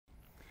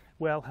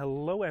Well,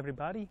 hello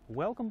everybody,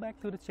 welcome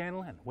back to the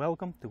channel and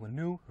welcome to a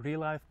new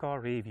real-life car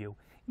review.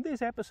 In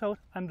this episode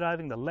I'm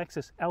driving the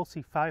Lexus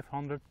LC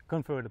 500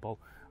 convertible,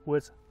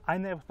 which I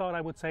never thought I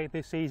would say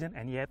this season,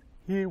 and yet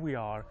here we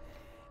are.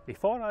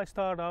 Before I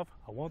start off,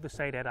 I want to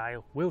say that I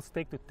will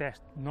stick to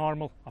test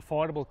normal,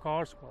 affordable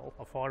cars. Well,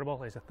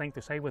 affordable is a thing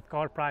to say with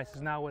car prices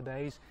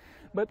nowadays,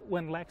 but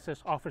when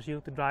Lexus offers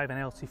you to drive an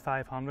LC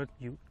 500,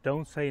 you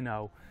don't say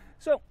no.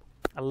 So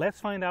let's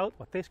find out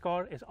what this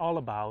car is all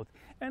about,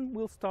 and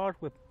we'll start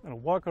with a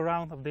walk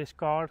around of this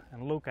car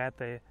and look at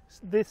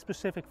this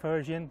specific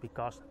version,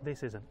 because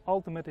this is an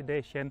Ultimate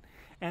Edition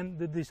and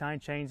the design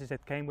changes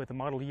that came with the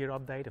model year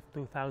update of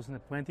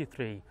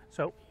 2023.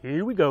 So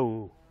here we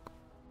go.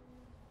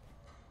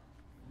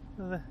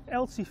 The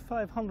LC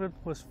 500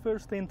 was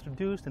first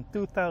introduced in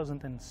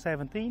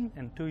 2017,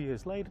 and 2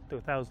 years later,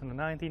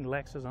 2019,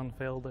 Lexus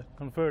unveiled the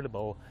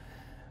convertible.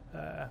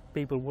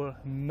 People were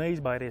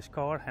amazed by this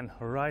car, and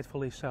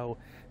rightfully so.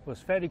 It was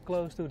very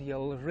close to the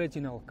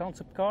original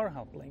concept car.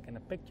 I'll link in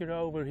a picture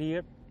over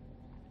here.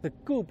 The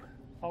coupe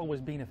always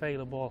been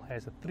available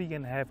as a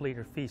 3.5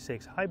 liter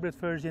V6 hybrid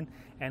version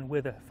and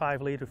with a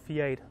 5 liter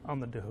V8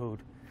 under the hood.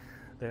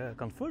 The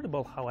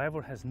convertible,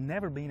 however, has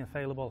never been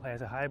available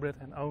as a hybrid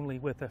and only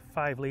with a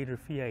 5 liter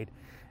V8.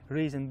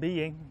 Reason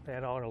being,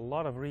 there are a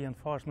lot of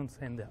reinforcements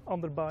in the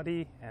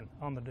underbody and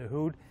under the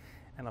hood.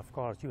 And of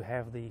course you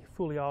have the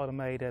fully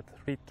automated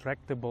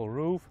retractable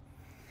roof,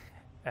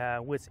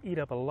 which eat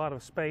up a lot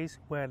of space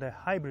where the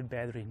hybrid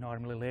battery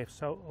normally lives.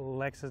 So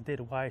Lexus did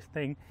a wise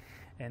thing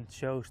and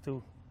chose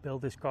to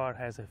build this car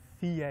as a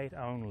V8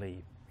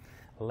 only.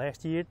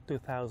 Last year,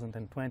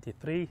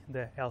 2023,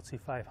 the LC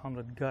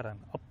 500 got an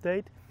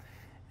update,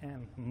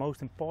 and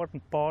most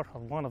important part,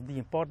 or one of the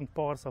important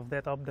parts of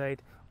that update,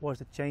 was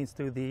the change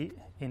to the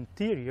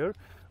interior,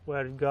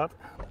 where it got,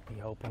 let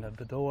me open up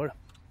the door,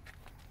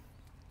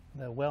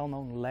 the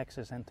well-known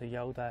Lexus and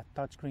Toyota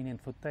touchscreen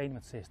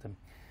infotainment system.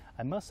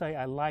 I must say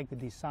I like the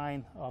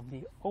design of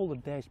the older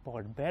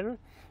dashboard better,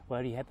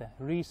 where you had the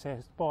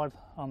recessed part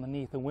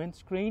underneath the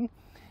windscreen,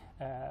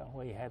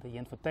 where you had the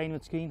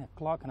infotainment screen, a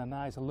clock and a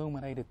nice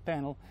illuminated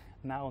panel.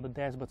 Now the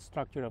dashboard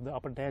structure of the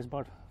upper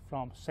dashboard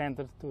from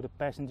center to the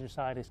passenger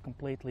side is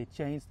completely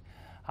changed.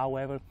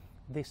 However,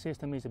 this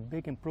system is a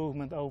big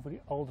improvement over the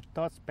older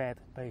touchpad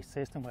based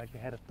system, where you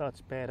had a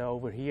touchpad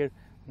over here.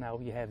 Now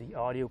you have the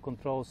audio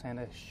controls and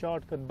a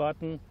shortcut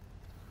button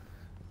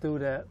to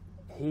the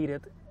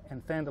heated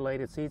and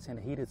ventilated seats and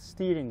heated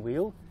steering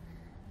wheel.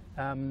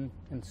 And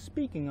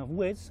speaking of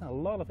which, a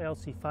lot of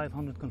LC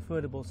 500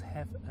 convertibles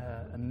have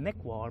a neck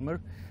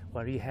warmer,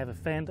 where you have a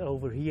vent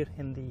over here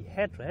in the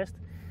headrest,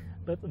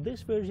 but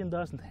this version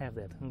doesn't have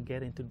that. We'll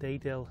get into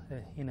detail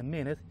in a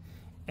minute.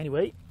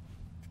 Anyway,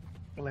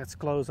 let's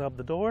close up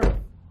the door,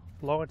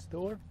 large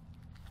door.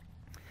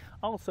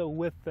 Also,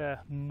 with the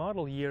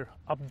model year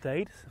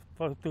update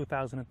for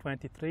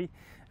 2023,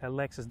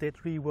 Lexus did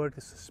rework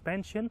the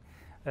suspension.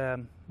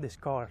 This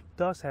car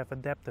does have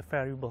adaptive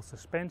variable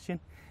suspension,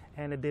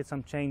 and it did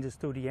some changes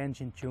to the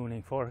engine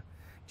tuning for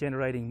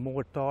generating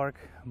more torque,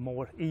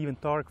 more even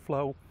torque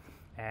flow,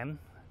 and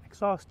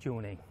exhaust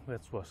tuning,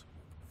 which was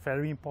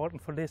very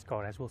important for this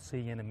car, as we'll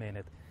see in a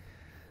minute.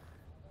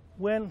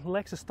 When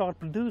Lexus started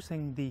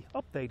producing the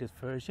updated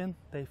version,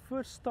 they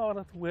first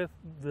started with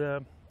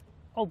the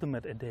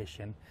Ultimate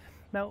Edition.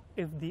 Now,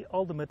 if the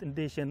Ultimate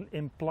Edition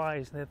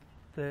implies that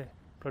the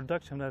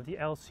production of the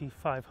LC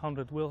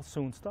 500 will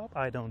soon stop,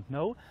 I don't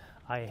know.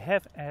 I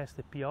have asked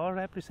the PR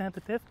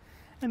representative,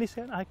 and he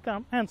said I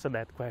can't answer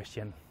that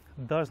question.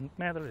 Doesn't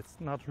matter, it's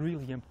not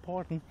really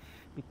important,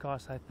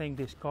 because I think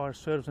this car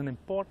serves an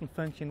important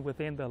function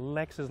within the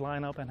Lexus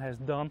lineup and has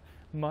done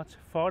much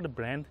for the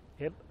brand.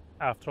 It,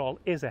 after all,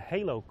 is a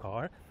halo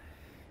car.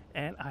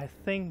 And I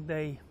think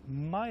they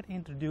might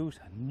introduce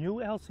a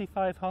new LC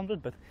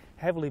 500, but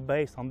heavily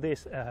based on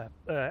this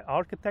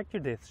architecture,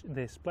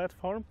 this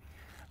platform.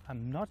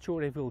 I'm not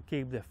sure if we'll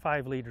keep the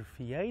 5 liter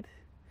V8,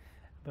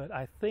 but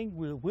I think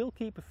we will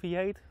keep a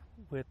V8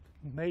 with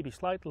maybe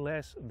slightly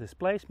less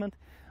displacement,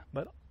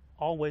 but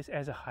always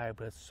as a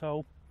hybrid.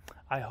 So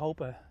I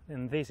hope,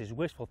 and this is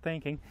wishful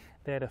thinking,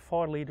 that a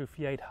 4 liter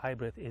V8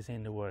 hybrid is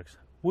in the works.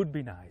 Would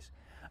be nice.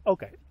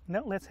 Okay,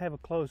 now let's have a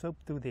close-up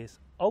to this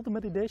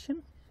Ultimate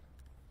Edition.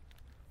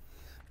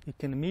 You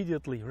can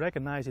immediately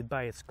recognize it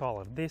by its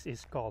color. This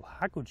is called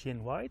Hakujin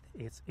White.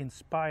 It's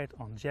inspired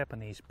on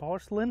Japanese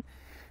porcelain.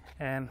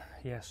 And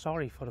yeah,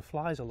 sorry for the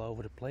flies all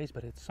over the place,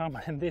 but it's summer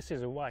and this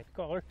is a white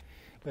car.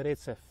 But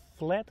it's a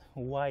flat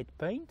white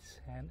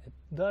paint, and it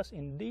does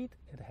indeed,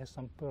 it has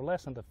some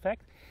pearlescent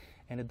effect,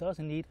 and it does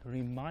indeed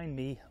remind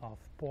me of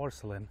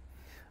porcelain.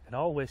 It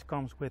always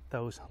comes with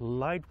those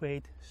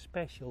lightweight,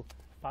 special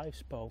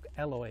 5-spoke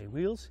alloy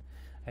wheels.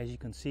 As you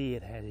can see,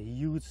 it has a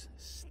huge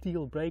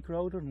steel brake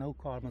rotor, no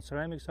carbon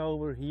ceramics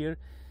over here,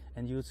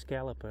 and huge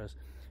calipers.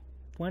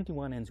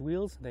 21-inch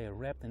wheels, they are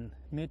wrapped in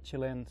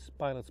Michelin's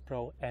Pilots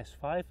Pro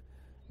S5.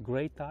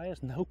 Great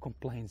tires, no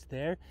complaints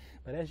there.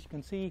 But as you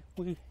can see,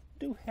 we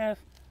do have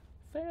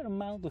a fair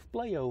amount of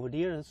play over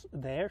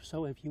there.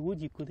 So if you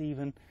would, you could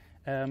even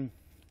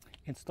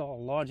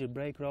install larger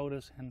brake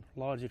rotors and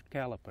larger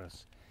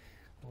calipers.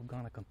 We're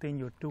going to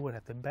continue our tour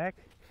at the back.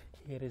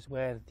 Here is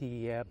where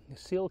the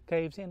sill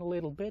caves in a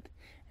little bit,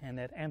 and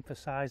that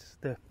emphasizes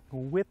the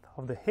width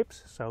of the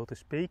hips, so to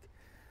speak.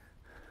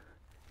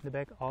 The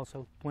back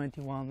also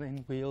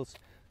 21-inch wheels,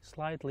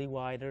 slightly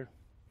wider,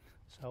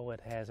 so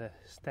it has a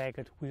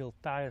staggered wheel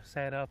tire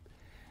setup.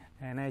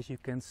 And as you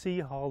can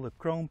see, all the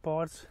chrome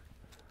parts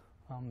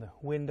on the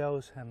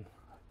windows and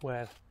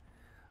where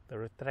the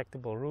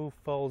retractable roof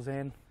folds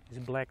in is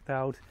blacked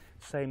out.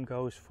 Same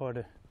goes for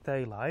the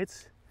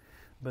taillights.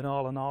 But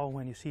all in all,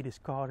 when you see this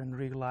car in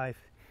real life,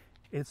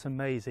 it's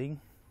amazing.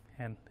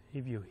 And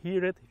if you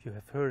hear it, if you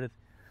have heard it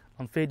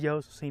on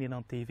videos, seen it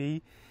on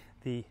TV,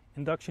 the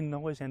induction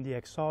noise and the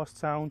exhaust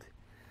sound,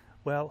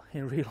 well,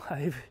 in real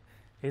life,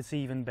 it's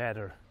even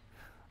better.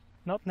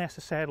 Not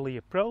necessarily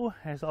a pro,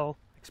 as I'll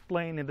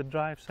explain in the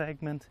drive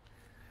segment.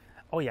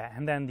 Oh yeah,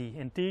 and then the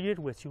interior,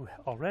 which you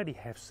already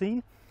have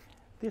seen.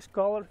 This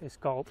color is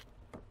called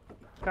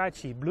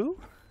Kaichi Blue.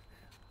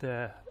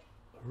 The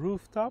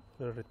rooftop,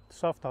 the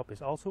soft top,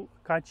 is also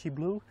Kaichi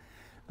Blue,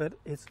 but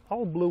it's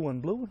all blue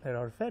and blue. There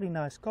are very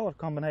nice color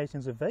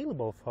combinations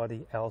available for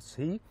the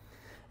LC,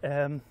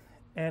 and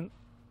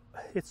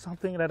it's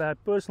something that I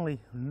personally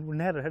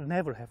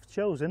never have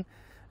chosen.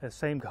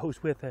 Same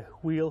goes with the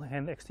wheel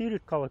and exterior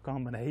color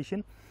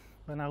combination.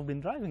 But I've been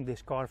driving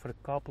this car for a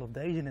couple of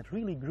days and it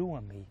really grew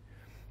on me.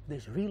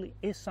 This really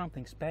is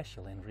something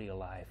special in real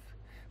life,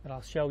 that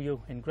I'll show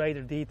you in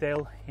greater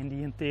detail in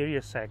the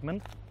interior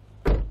segment.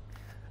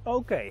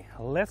 Okay,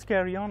 let's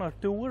carry on our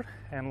tour,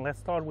 and let's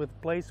start with the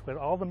place where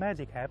all the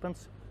magic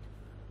happens,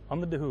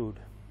 under the hood.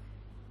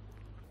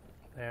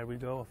 There we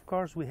go. Of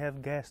course we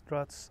have gas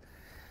struts,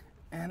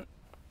 and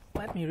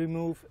let me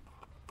remove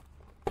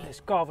this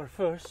cover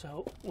first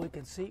so we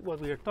can see what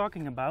we are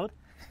talking about.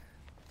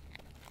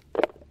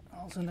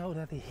 Also know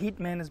that the heat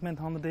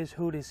management under this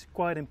hood is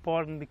quite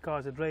important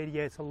because it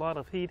radiates a lot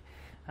of heat,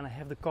 and I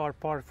have the car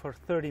parked for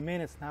 30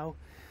 minutes now.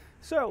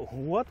 So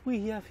what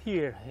we have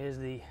here is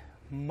the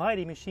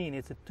mighty machine.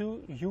 It's a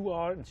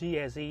 2UR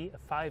GSE, a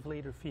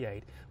 5-liter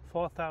V8,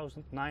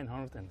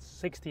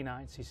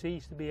 4,969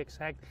 cc's to be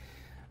exact.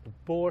 The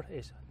bore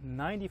is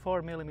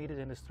 94 millimeters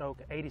and the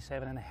stroke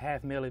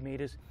 87.5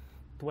 millimeters,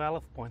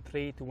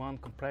 12.3 to 1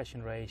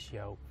 compression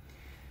ratio.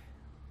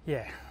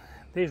 Yeah,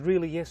 this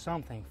really is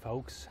something,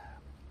 folks.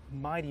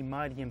 Mighty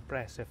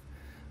impressive.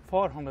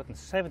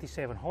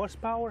 477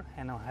 horsepower,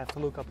 and I'll have to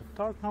look up the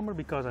torque number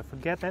because I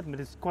forget that, but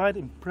it's quite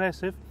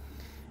impressive.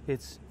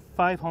 It's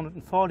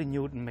 540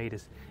 Newton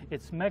meters.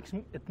 Its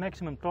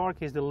maximum torque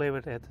is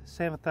delivered at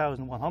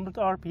 7,100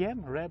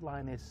 RPM. Red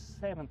line is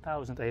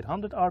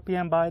 7,800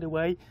 RPM, by the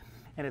way,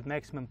 and its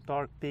maximum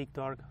torque, peak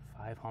torque,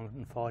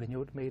 540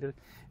 Newton meters,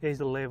 is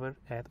delivered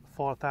at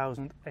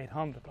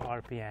 4,800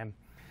 RPM.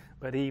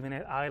 But even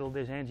at idle,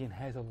 this engine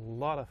has a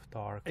lot of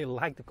torque. I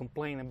like to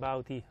complain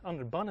about the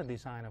underbonnet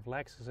design of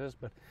Lexuses,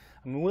 but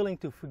I'm willing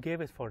to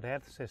forgive it for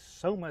that. There's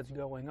so much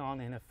going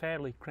on in a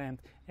fairly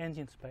cramped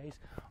engine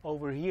space.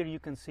 Over here you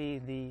can see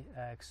the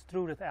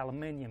extruded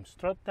aluminium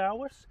strut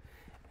towers,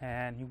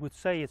 and you would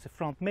say it's a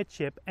front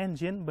midship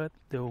engine, but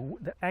the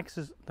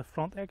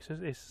front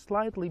axis is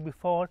slightly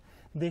before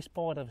this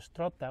part of the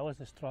strut towers.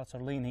 The struts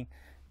are leaning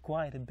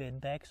quite a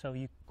bit back, so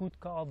you could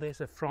call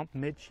this a front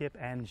midship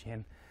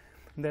engine.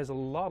 There's a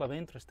lot of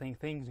interesting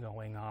things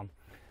going on.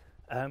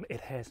 It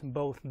has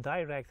both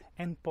direct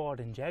and port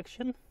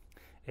injection.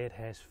 It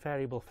has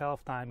variable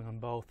valve timing on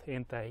both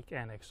intake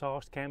and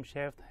exhaust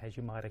camshaft. As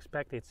you might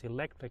expect, it's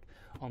electric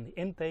on the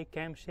intake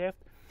camshaft.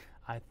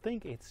 I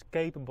think it's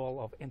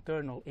capable of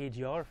internal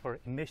EGR for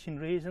emission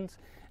reasons.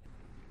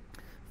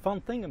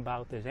 Fun thing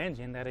about this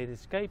engine that it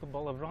is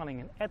capable of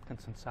running an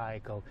Atkinson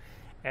cycle,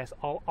 as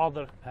all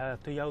other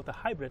Toyota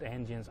hybrid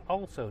engines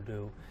also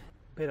do.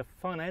 Bit of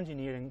fun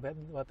engineering,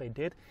 what they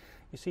did.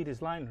 You see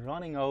this line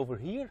running over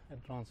here. It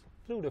runs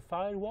through the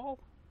firewall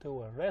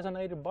to a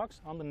resonator box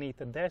underneath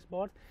the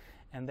dashboard,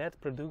 and that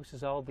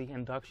produces all the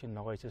induction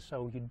noises.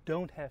 So you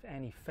don't have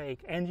any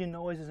fake engine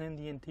noises in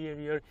the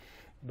interior,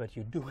 but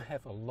you do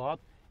have a lot,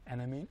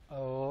 and I mean a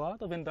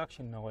lot of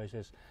induction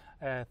noises.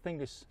 I think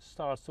this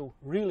starts to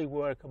really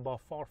work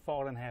above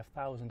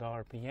 4,500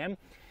 RPM.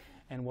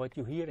 And what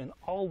you hear in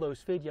all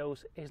those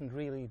videos isn't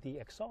really the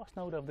exhaust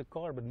note of the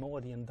car, but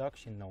more the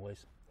induction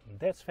noise. And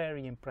that's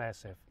very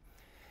impressive.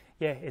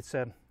 Yeah, it's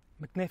a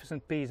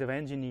magnificent piece of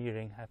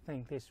engineering. I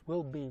think this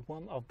will be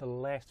one of the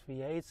last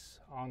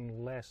V8s,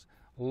 unless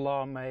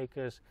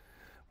lawmakers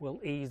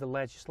will ease the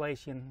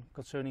legislation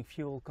concerning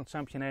fuel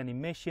consumption and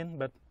emission,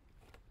 but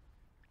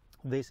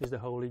this is the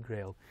holy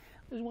grail.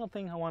 There's one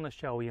thing I want to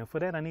show you, and for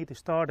that I need to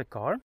start the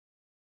car.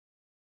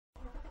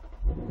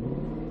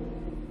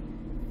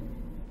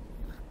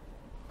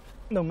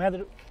 No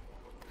matter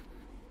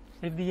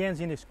if the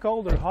engine is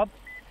cold or hot,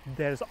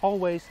 there's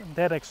always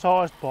that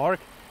exhaust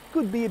bark.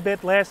 Could be a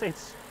bit less,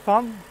 it's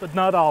fun, but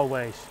not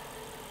always.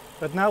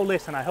 But now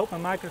listen, I hope my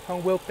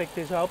microphone will pick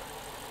this up.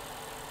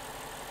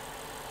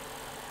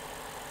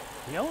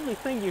 The only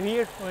thing you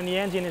hear when the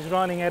engine is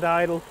running at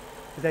idle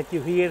that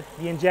you hear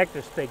the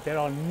injector stick. There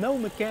are no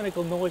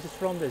mechanical noises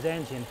from this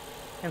engine.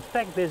 In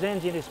fact, this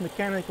engine is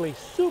mechanically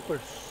super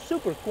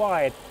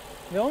quiet.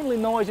 The only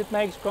noise it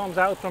makes comes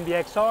out from the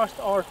exhaust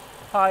or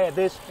via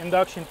this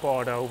induction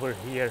port over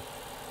here.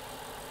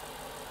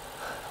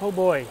 Oh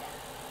boy,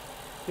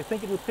 you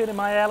think it would fit in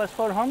my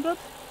LS400?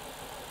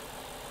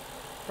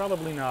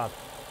 Probably not.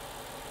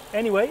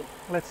 Anyway,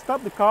 let's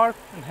stop the car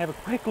and have a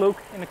quick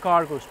look in the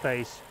cargo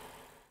space.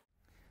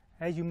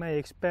 As you may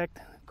expect,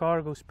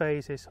 cargo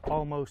space is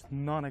almost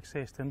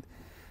non-existent.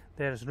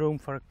 There's room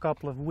for a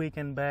couple of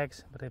weekend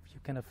bags, but if you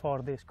can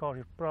afford this car,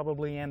 you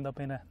probably end up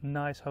in a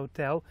nice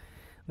hotel.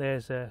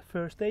 There's a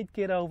first aid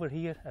kit over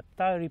here, a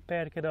tire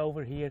repair kit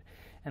over here,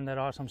 and there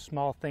are some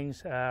small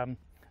things, a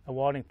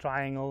warning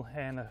triangle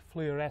and a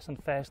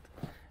fluorescent vest,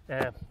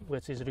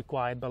 which is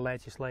required by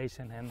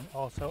legislation. And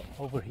also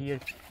over here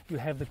you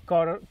have the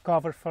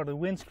cover for the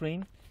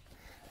windscreen.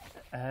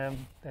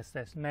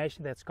 That's mesh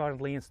that's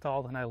currently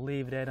installed, and I'll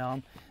leave that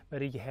on.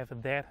 But if you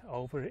have that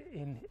over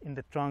in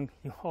the trunk,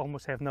 you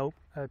almost have no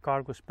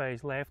cargo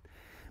space left.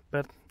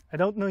 But I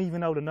don't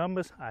even know the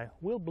numbers. I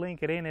will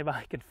blink it in if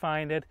I can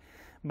find it,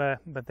 but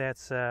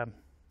that's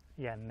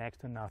yeah,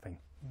 next to nothing.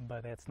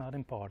 But that's not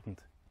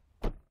important.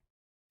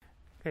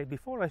 Okay,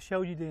 before I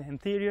show you the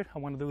interior, I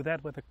want to do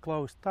that with a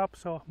closed top,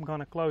 so I'm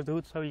gonna close the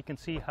hood so you can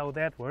see how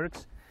that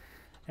works.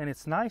 And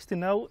it's nice to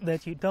know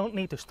that you don't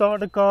need to start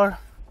the car.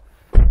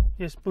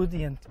 Just put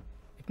the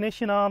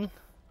ignition on,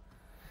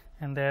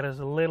 and there is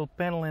a little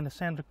panel in the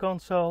center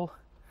console.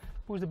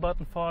 Push the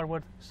button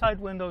forward, side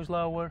windows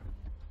lower,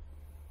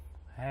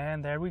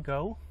 and there we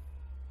go.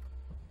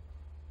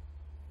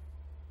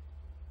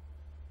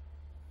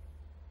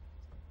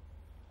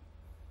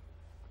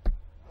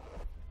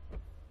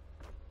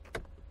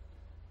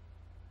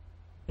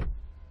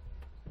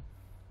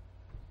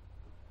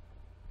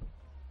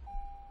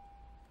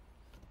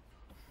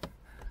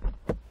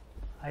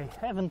 I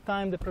haven't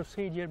timed the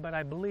procedure, but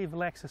I believe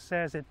Lexus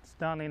says it's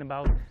done in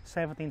about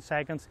 17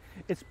 seconds.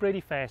 It's pretty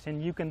fast,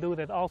 and you can do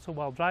that also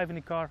while driving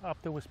the car up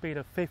to a speed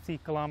of 50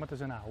 kilometers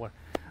an hour.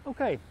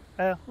 Okay,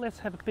 let's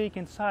have a peek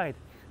inside,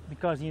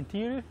 because the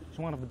interior is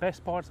one of the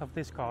best parts of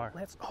this car.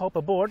 Let's hop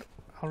aboard.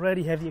 I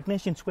already have the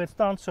ignition switched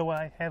on, so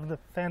I have the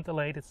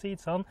ventilated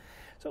seats on.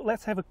 So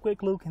let's have a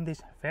quick look in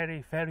this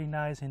very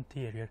nice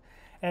interior.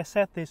 As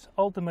said, this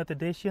Ultimate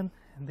Edition,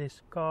 and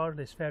this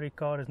very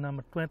car is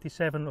number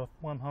 27 of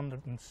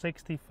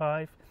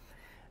 165.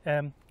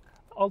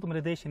 Ultimate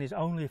Edition is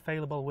only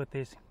available with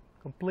this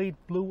complete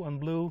blue on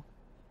blue,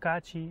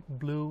 khaki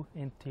blue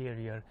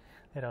interior.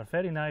 There are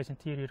very nice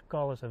interior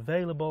colors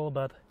available,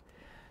 but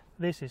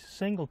this is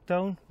single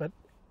tone, but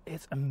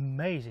it's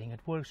amazing. It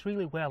works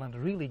really well and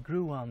really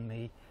grew on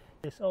me.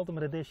 This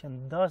Ultimate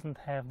Edition doesn't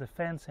have the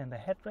fans and the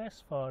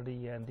headrest for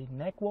the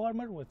neck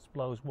warmer, which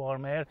blows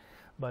warm air,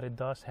 but it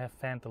does have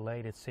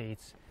ventilated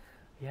seats.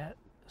 Yeah,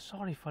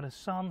 sorry for the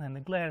sun, and the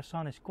glare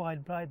sun is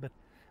quite bright, but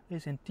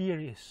this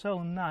interior is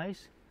so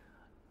nice.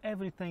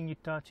 Everything you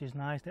touch is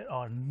nice. There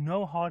are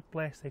no hard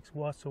plastics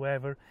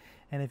whatsoever.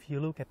 And if you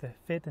look at the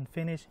fit and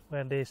finish,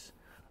 where this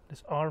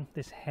arm,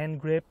 this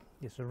hand grip,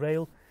 this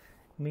rail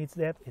meets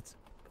that, it's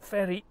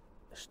very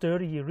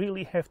sturdy. You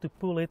really have to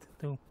pull it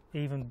to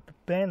even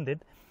bend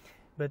it.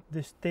 But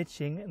the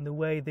stitching and the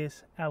way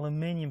this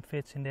aluminium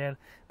fits in there,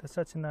 that's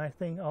such a nice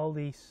thing. All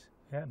these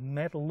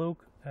metal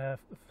look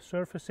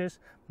surfaces,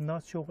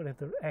 not sure if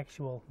they're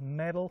actual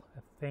metal.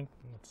 I think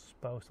it's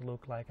supposed to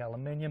look like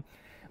aluminium.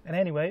 And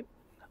anyway,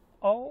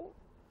 all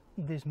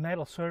these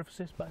metal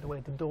surfaces, by the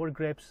way, the door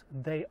grips,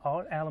 they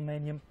are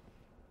aluminium,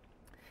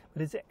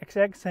 but it's the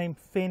exact same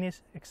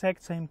finish,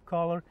 exact same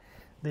color.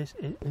 This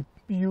is a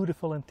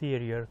beautiful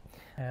interior.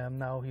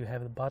 Now you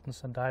have the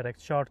buttons and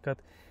direct shortcut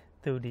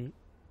to the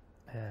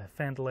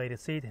ventilated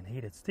seat and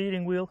heated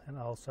steering wheel, and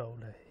also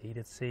the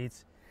heated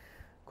seats.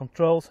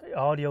 Controls,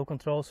 audio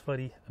controls for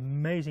the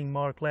amazing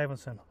Mark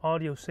Levinson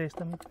audio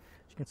system. As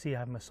you can see, I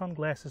have my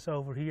sunglasses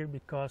over here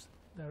because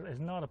there is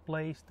not a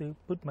place to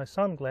put my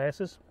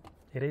sunglasses.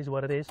 It is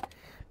what it is.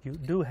 You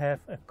do have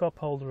a cup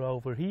holder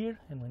over here,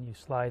 and when you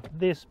slide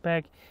this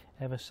back,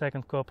 you have a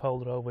second cup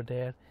holder over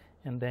there,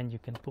 and then you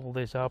can pull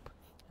this up,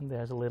 and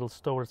there's a little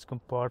storage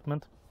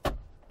compartment.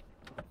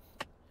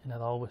 And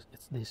it always,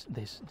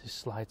 this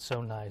slides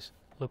so nice.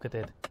 Look at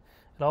it.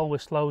 It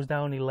always slows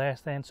down the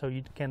last end so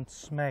you can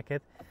smack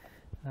it.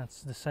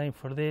 That's the same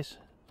for this.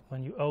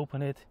 When you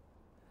open it,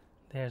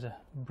 there's a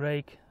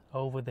brake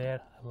over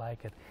there. I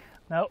like it.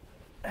 Now,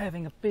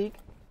 having a peek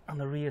on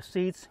the rear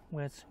seats,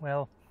 which,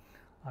 well,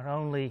 are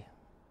only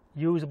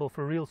usable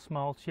for real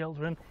small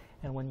children,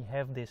 and when you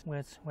have this,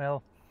 which,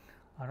 well,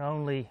 are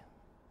only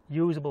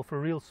usable for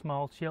real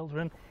small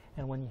children,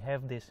 and when you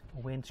have this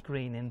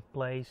windscreen in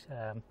place,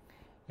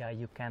 yeah,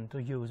 you can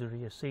use the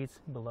rear seats.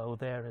 Below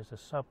there is a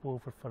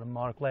subwoofer for the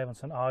Mark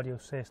Levinson audio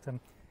system.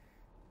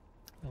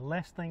 The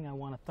last thing I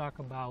want to talk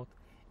about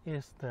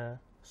is the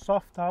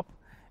soft top.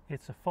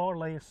 It's a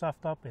 4-layer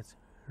soft top. It's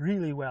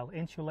really well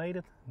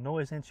insulated.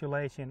 Noise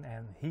insulation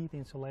and heat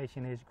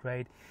insulation is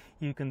great.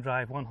 You can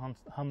drive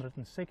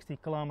 160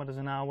 kilometers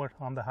an hour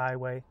on the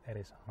highway, that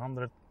is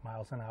 100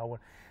 miles an hour,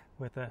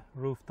 with the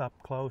rooftop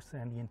closed,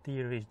 and the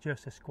interior is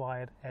just as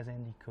quiet as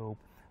in the coupe.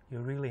 You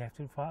really have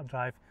to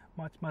drive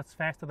much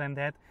faster than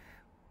that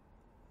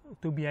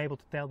to be able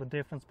to tell the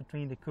difference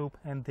between the coupe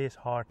and this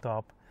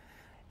hardtop.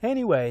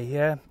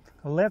 Anyway,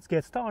 let's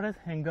get started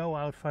and go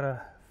out for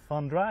a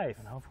fun drive,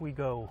 and off we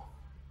go.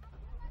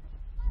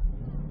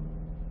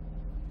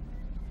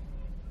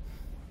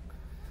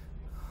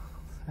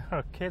 There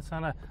are kids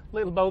on a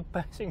little boat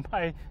passing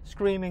by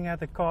screaming at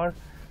the car.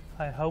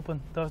 I hope it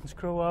doesn't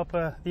screw up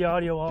the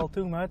audio all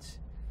too much.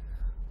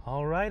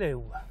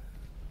 Alrighty,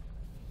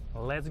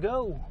 let's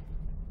go.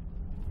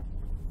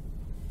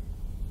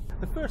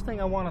 The first thing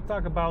I want to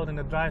talk about in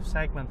the drive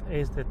segment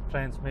is the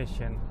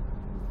transmission.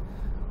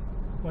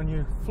 When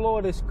you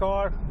floor this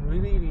car,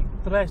 really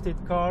thrash this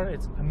car,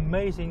 it's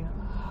amazing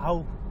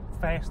how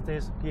fast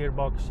this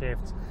gearbox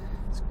shifts.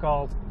 It's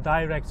called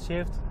direct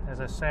shift. As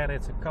I said,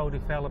 it's a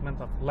co-development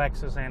of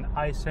Lexus and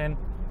Aisin.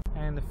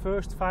 And the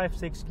first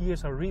 5-6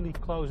 gears are really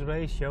close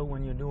ratio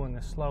when you're doing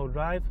a slow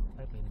drive.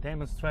 Let me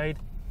demonstrate.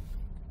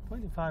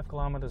 25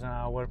 kilometers an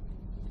hour.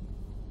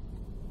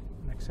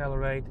 And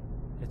accelerate,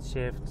 it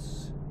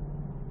shifts.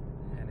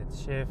 And it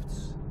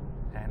shifts.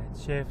 And it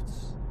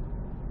shifts.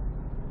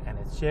 And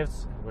it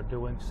shifts. And we're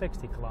doing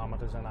 60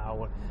 kilometers an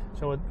hour.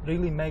 So it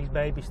really makes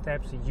baby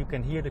steps. You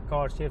can hear the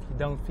car shift. You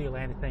don't feel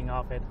anything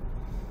of it.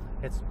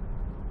 It's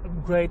a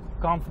great,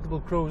 comfortable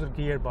cruiser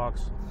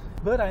gearbox.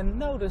 But I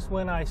noticed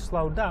when I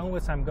slow down,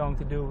 which I'm going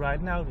to do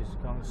right now, just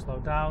going to slow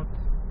down,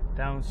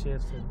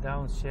 downshifts and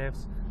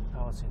downshifts.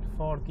 Now it's in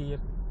 4th gear,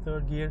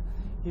 3rd gear.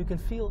 You can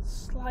feel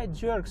slight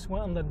jerks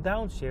on the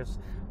downshifts.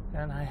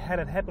 And I had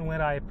it happen when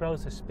I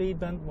approached a speed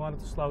bump, wanted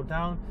to slow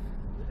down.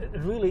 It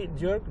really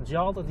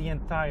jolted the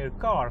entire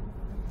car.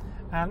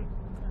 And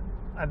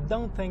I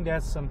don't think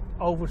that's an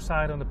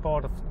oversight on the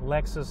part of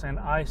Lexus and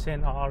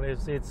Aisin, or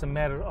it's a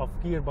matter of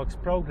gearbox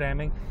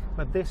programming,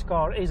 but this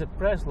car is a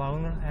press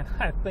loaner, and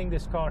I think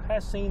this car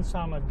has seen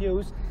some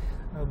abuse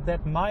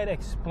that might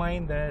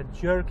explain the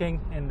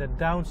jerking in the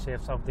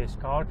downshifts of this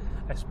car,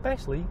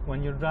 especially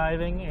when you're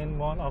driving in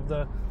one of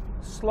the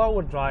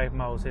slower drive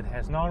modes. It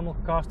has normal,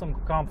 custom,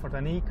 comfort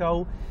and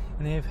eco,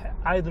 and if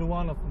either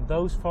one of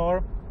those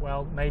four,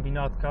 well, maybe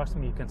not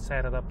custom, you can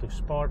set it up to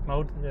sport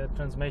mode, the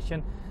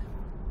transmission.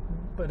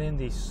 But in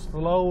the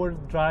slower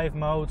drive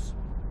modes,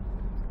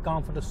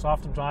 comfort, the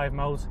softer drive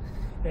modes,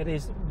 it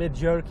is a bit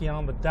jerky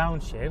on the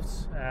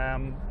downshifts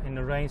in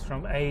the range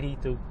from 80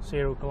 to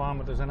 0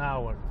 kilometers an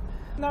hour.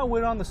 Now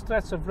we're on the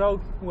stretch of road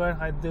where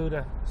I do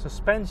the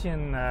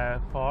suspension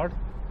part.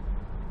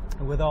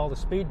 With all the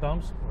speed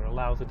bumps, we're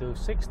allowed to do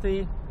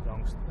 60,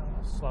 don't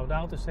slow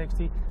down to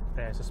 60,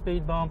 there's a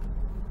speed bump,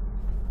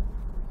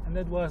 and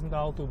that wasn't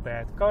all too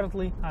bad.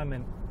 Currently I'm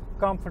in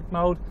comfort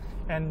mode,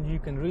 and you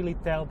can really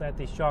tell that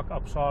the shock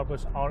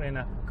absorbers are in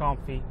a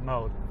comfy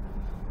mode.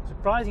 The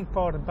surprising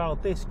part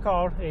about this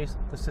car is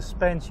the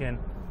suspension.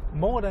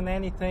 More than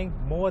anything,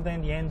 more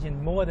than the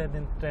engine, more than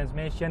the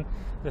transmission,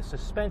 the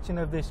suspension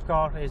of this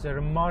car is a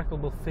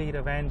remarkable feat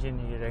of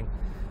engineering.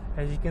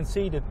 As you can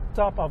see, the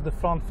top of the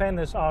front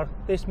fenders are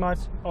this much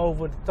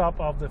over the top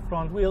of the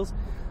front wheels,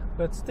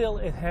 but still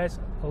it has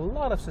a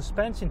lot of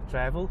suspension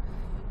travel,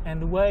 and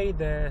the way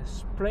the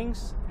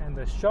springs and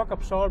the shock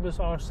absorbers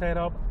are set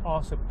up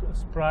are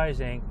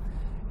surprising.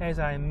 As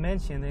I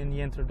mentioned in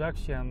the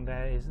introduction,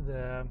 there is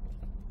the,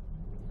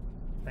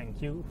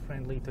 thank you,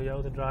 friendly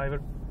Toyota driver.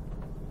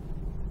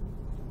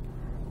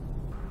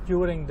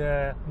 During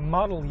the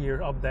model year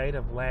update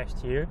of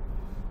last year,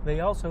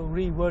 they also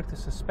reworked the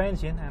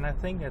suspension, and I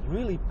think that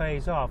really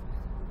pays off.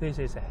 This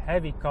is a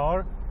heavy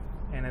car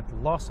and it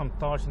lost some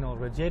torsional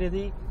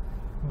rigidity,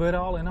 but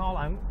all in all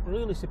I'm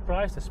really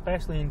surprised,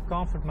 especially in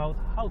comfort mode,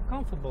 how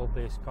comfortable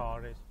this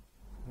car is.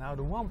 Now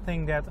the one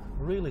thing that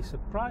really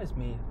surprised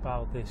me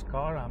about this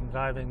car, I'm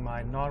driving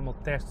my normal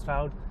test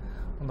route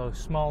on those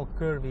small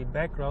curvy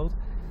back roads,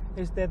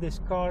 is that this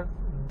car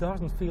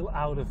doesn't feel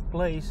out of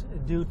place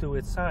due to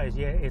its size.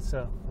 Yeah, it's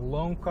a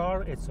long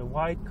car, it's a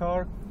wide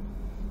car,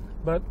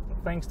 but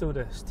thanks to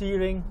the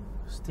steering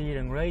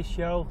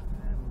ratio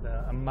and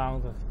the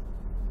amount of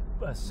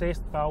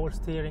power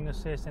steering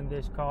assist in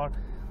this car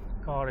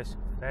is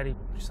very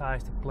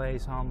precise to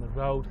place on the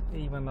road,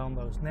 even on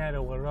those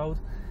narrower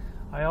roads.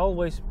 I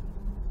always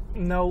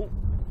know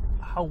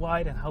how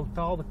wide and how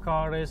tall the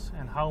car is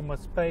and how much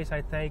space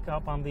I take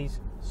up on these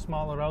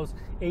smaller roads,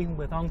 even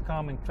with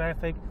oncoming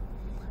traffic.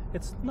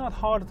 It's not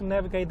harder to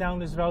navigate down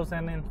these roads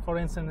than for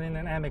instance in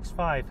an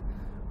MX-5,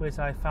 which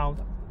I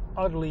found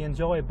utterly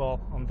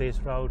enjoyable on this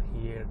road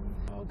here.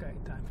 Okay,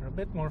 time for a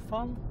bit more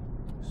fun.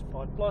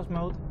 Sport Plus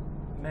mode,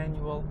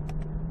 manual.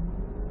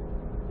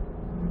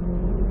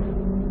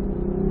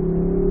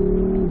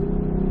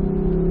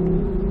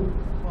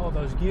 Oh,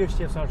 those gear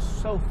shifts are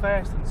so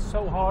fast and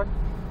so hard.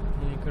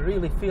 You can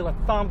really feel a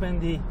thump in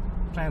the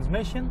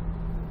transmission.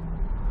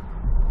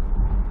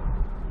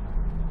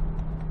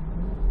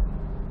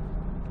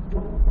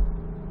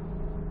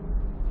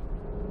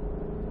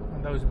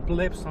 those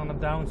blips on the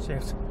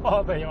downshift,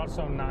 oh, they are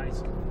so nice.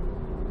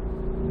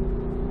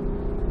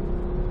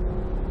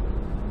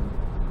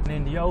 And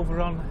in the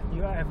overrun,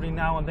 you every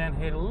now and then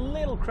hear a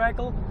little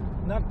crackle,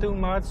 not too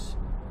much.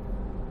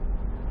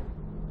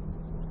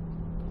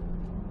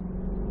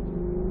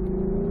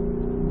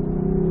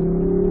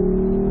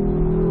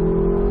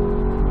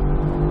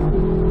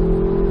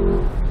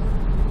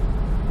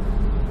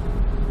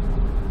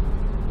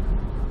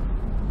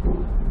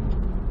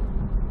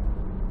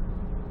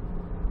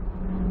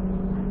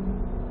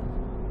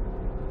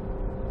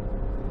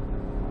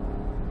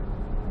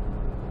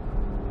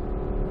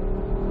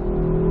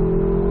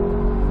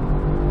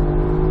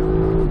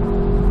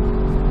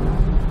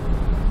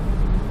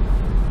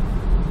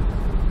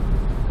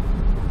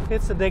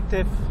 It's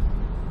addictive,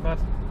 but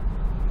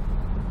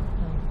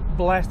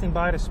blasting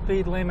by the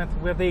speed limit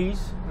with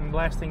ease and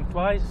blasting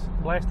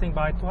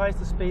by twice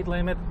the speed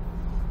limit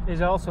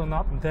is also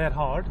not that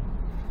hard.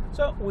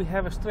 So we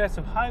have a stretch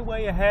of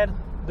highway ahead,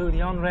 do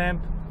the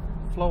on-ramp,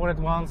 floor it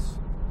once.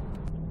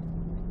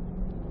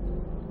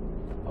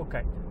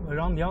 Okay, we're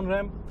on the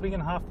on-ramp,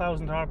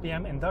 3,500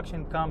 RPM,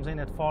 induction comes in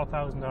at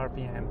 4,000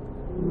 RPM.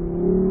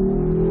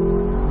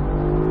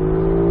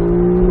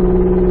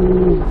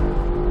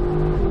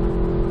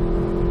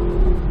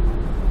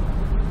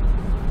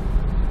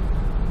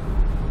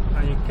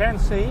 You can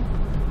see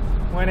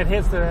when it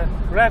hits the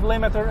rev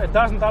limiter, it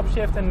doesn't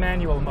upshift in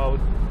manual mode.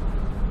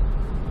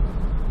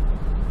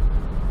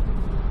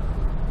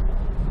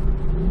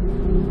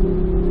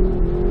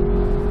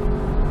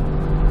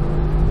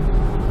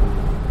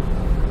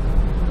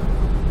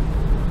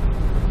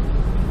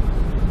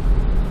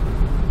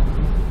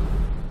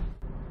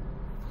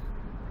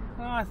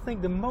 I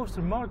think the most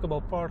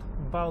remarkable part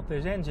about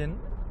this engine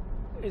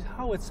is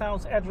how it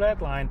sounds at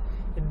redline.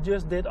 It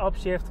just did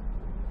upshift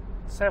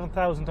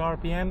 7,000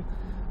 RPM,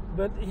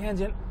 but the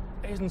engine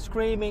isn't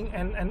screaming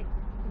and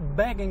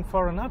begging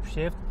for an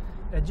upshift.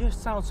 It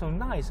just sounds so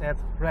nice at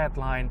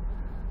redline.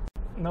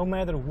 No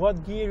matter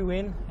what gear you're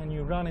in and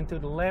you run into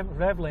the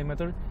rev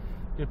limiter,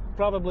 you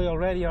probably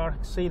already are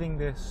exceeding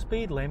the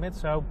speed limit,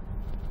 so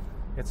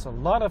it's a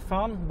lot of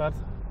fun, but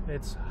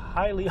it's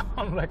highly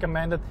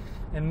unrecommended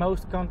in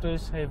most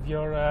countries if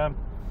your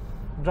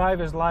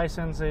driver's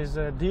license is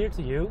dear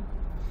to you.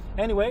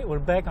 Anyway, we're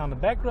back on the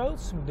back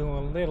roads, we're doing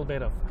a little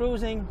bit of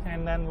cruising,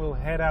 and then we'll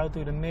head out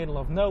to the middle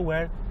of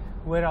nowhere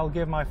where I'll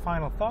give my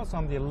final thoughts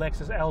on the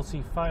Lexus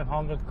LC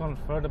 500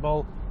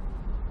 Convertible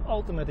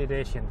Ultimate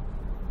Edition.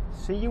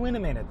 See you in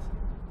a minute.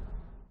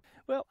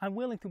 Well, I'm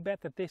willing to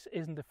bet that this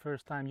isn't the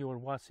first time you are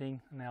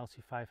watching an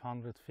LC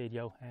 500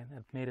 video, and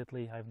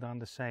admittedly I've done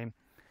the same.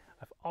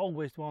 I've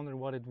always wondered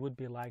what it would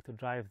be like to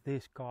drive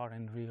this car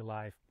in real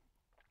life,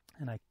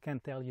 and I can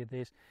tell you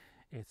this,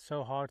 it's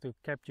so hard to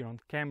capture on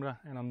camera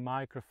and on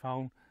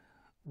microphone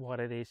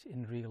what it is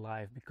in real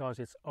life, because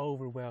it's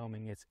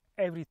overwhelming. It's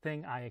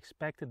everything I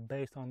expected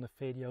based on the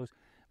videos,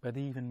 but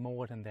even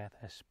more than that,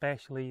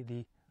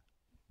 especially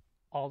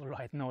all the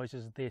right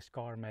noises this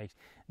car makes.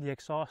 The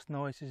exhaust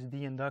noises,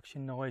 the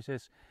induction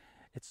noises,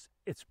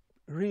 it's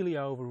really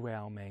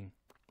overwhelming.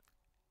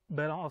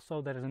 But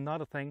also there is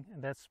another thing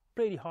that's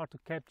pretty hard to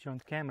capture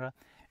on camera,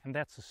 and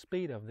that's the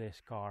speed of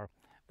this car.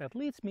 That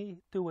leads me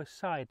to a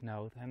side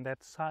note, and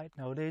that side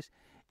note is,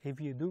 if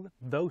you do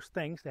those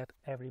things that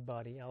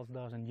everybody else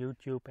does on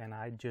YouTube, and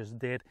I just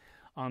did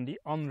on the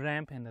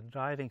on-ramp in the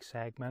driving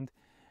segment,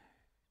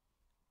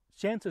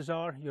 chances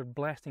are you're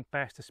blasting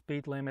past the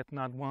speed limit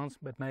not once,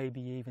 but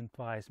maybe even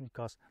twice,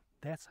 because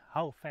that's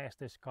how fast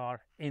this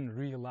car in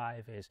real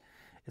life is.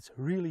 It's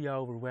really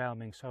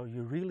overwhelming, so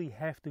you really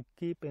have to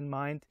keep in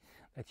mind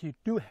that you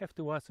do have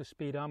to watch the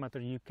speedometer.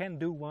 You can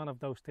do one of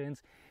those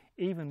things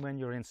even when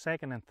you're in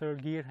second and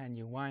third gear and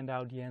you wind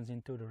out the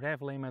engine to the rev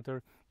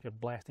limiter, you're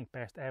blasting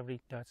past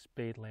every Dutch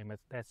speed limit.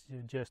 That's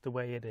just the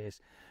way it is.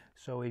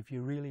 So if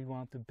you really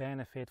want to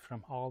benefit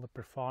from all the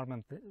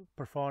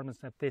performance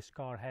that this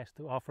car has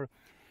to offer,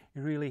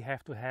 you really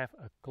have to have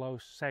a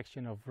close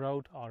section of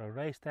road or a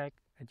racetrack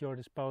at your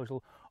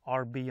disposal,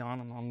 or be on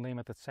an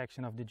unlimited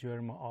section of the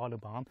German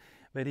Autobahn.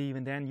 But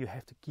even then you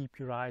have to keep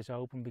your eyes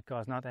open,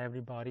 because not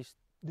everybody's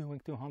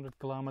doing 200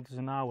 kilometers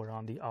an hour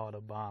on the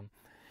Autobahn.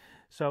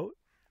 So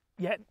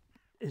yeah,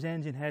 this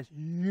engine has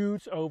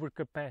huge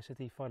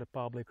overcapacity for the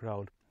public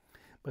road.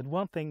 But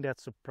one thing that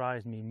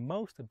surprised me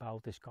most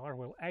about this car,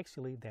 well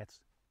actually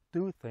that's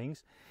two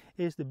things,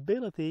 is the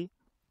ability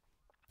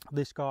of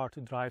this car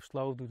to drive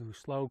slow, to do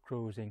slow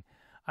cruising.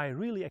 I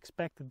really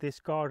expected this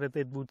car that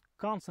it would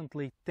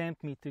constantly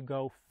tempt me to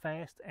go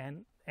fast,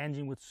 and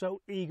engine was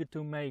so eager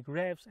to make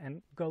revs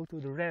and go to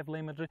the rev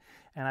limiter,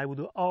 and I would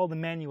do all the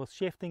manual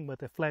shifting with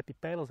the flappy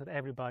pedals that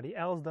everybody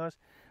else does.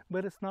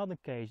 But it's not the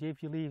case.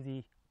 If you leave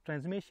the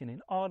transmission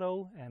in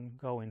auto and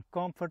go in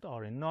comfort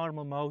or in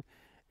normal mode,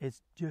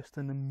 it's just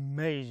an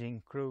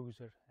amazing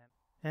cruiser.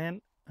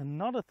 And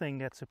another thing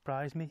that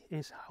surprised me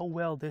is how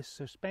well this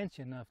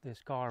suspension of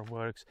this car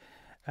works.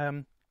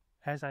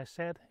 As I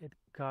said, it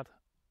got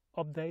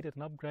updated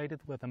and upgraded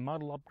with a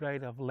model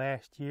upgrade of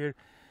last year,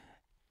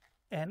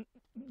 And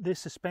this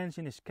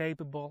suspension is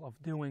capable of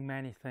doing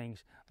many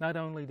things. Not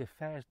only the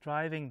fast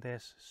driving,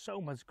 there's so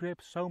much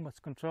grip, so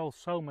much control,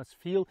 so much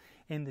feel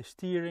in the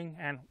steering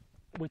and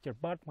with your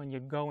butt when you're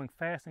going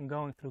fast and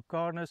going through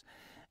corners,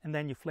 and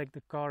then you flick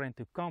the car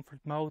into comfort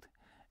mode.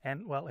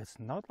 And well, it's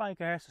not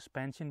like air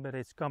suspension, but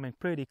it's coming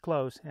pretty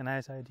close. And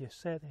as I just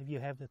said, if you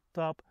have the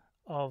top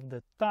of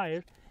the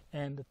tire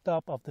and the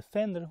top of the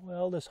fender,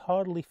 well, there's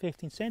hardly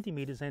 15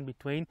 centimeters in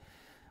between,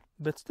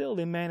 but still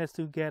they managed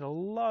to get a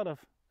lot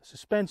of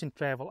suspension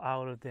travel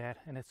out of that,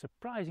 and it's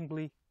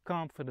surprisingly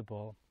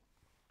comfortable.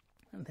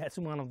 And that's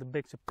one of the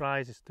big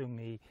surprises to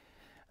me.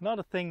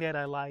 Another thing that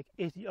I like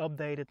is the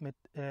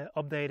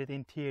updated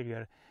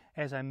interior.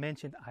 As I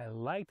mentioned, I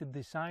like the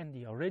design,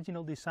 the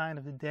original design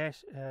of the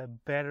dash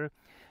better.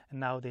 And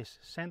now this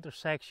center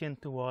section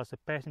towards the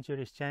passenger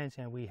is changed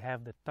and we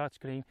have the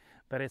touchscreen,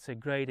 but it's a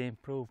great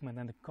improvement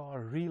and the car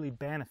really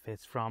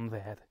benefits from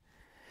that.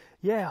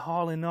 Yeah,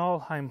 all in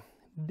all, I'm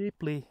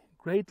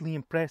greatly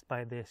impressed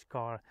by this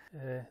car.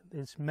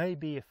 This may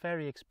be a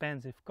very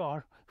expensive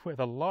car with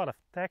a lot of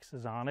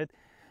taxes on it,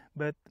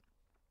 but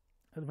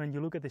when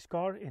you look at this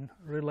car in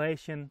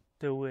relation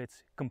to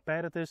its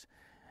competitors,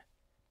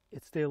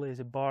 it still is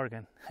a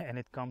bargain, and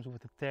it comes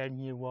with a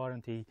 10-year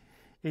warranty.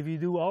 If you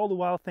do all the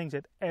wild things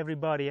that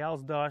everybody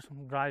else does,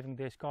 driving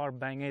this car,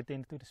 bang it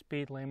into the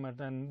speed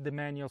limit and the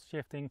manual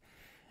shifting,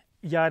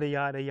 yada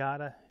yada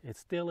yada, it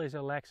still is a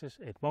Lexus,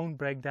 it won't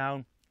break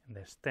down, and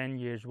there's 10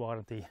 years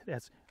warranty.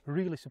 That's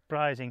really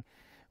surprising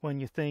when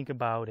you think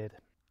about it.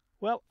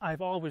 Well,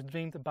 I've always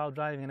dreamed about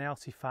driving an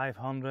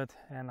LC500,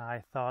 and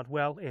I thought,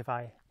 well, if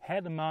I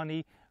had the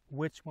money,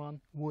 which one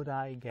would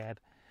I get?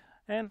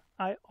 And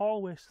I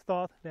always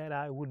thought that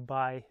I would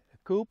buy a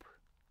coupe,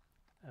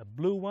 a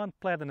blue one,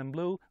 platinum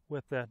blue,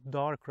 with a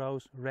dark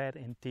rose red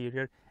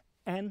interior,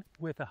 and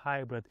with a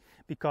hybrid,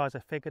 because I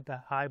figured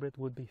the hybrid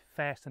would be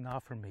fast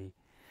enough for me.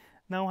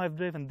 Now I've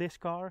driven this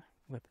car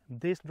with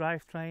this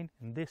drivetrain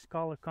and this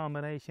color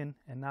combination,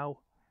 and now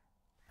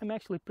I'm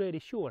actually pretty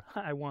sure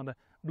I want a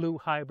blue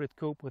hybrid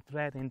coupe with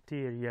red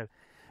interior,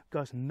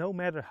 because no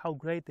matter how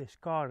great this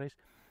car is,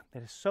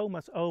 there is so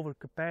much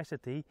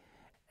overcapacity,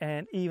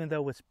 and even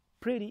though it's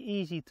pretty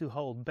easy to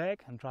hold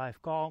back and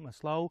drive calm and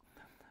slow,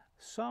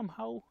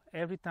 somehow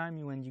every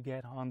time when you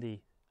get on the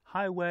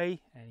highway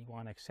and you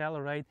want to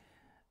accelerate,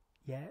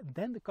 yeah,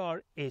 then the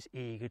car is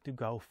eager to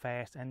go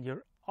fast and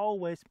you're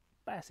always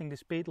passing the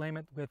speed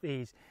limit with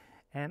ease.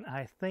 And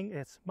I think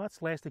it's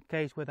much less the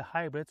case with a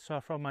hybrid.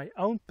 So for my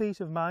own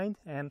peace of mind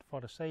and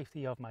for the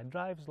safety of my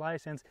driver's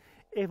license,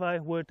 if I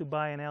were to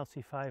buy an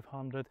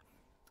LC500,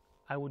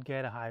 I would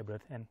get a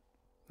hybrid. And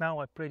now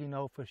I pretty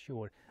know for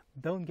sure.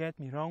 Don't get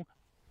me wrong,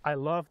 I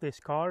love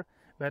this car,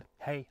 but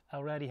hey, I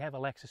already have a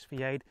Lexus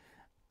V8.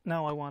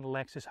 Now I want a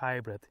Lexus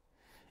hybrid.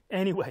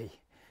 Anyway,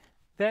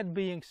 that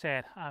being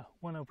said, I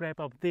want to wrap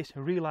up this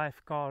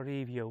real-life car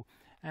review,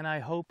 and I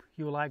hope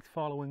you liked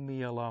following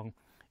me along.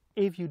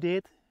 If you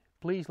did,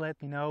 please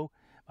let me know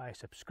by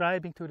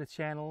subscribing to the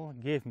channel,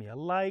 give me a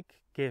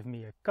like, give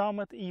me a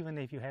comment, even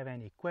if you have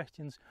any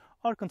questions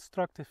or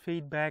constructive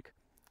feedback,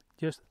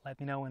 just let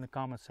me know in the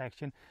comment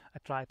section. I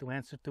try to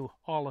answer to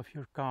all of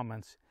your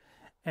comments.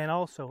 And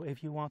also,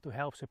 if you want to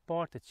help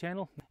support the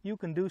channel, you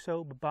can do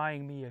so by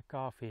buying me a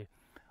coffee.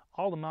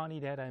 All the money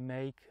that I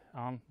make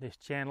on this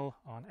channel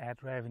on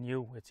ad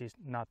revenue, which is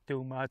not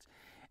too much,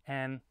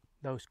 and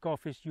those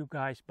coffees you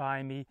guys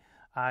buy me,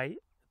 I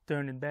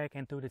turn it back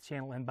into the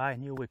channel and buy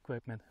new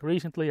equipment.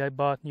 Recently I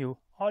bought new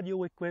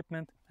audio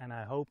equipment, and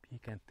I hope you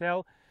can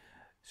tell.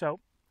 So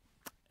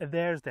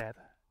there's that.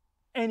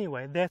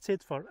 Anyway, that's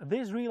it for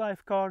this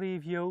real-life car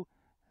review.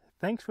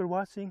 Thanks for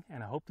watching,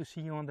 and I hope to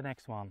see you on the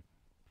next one.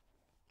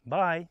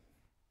 Bye!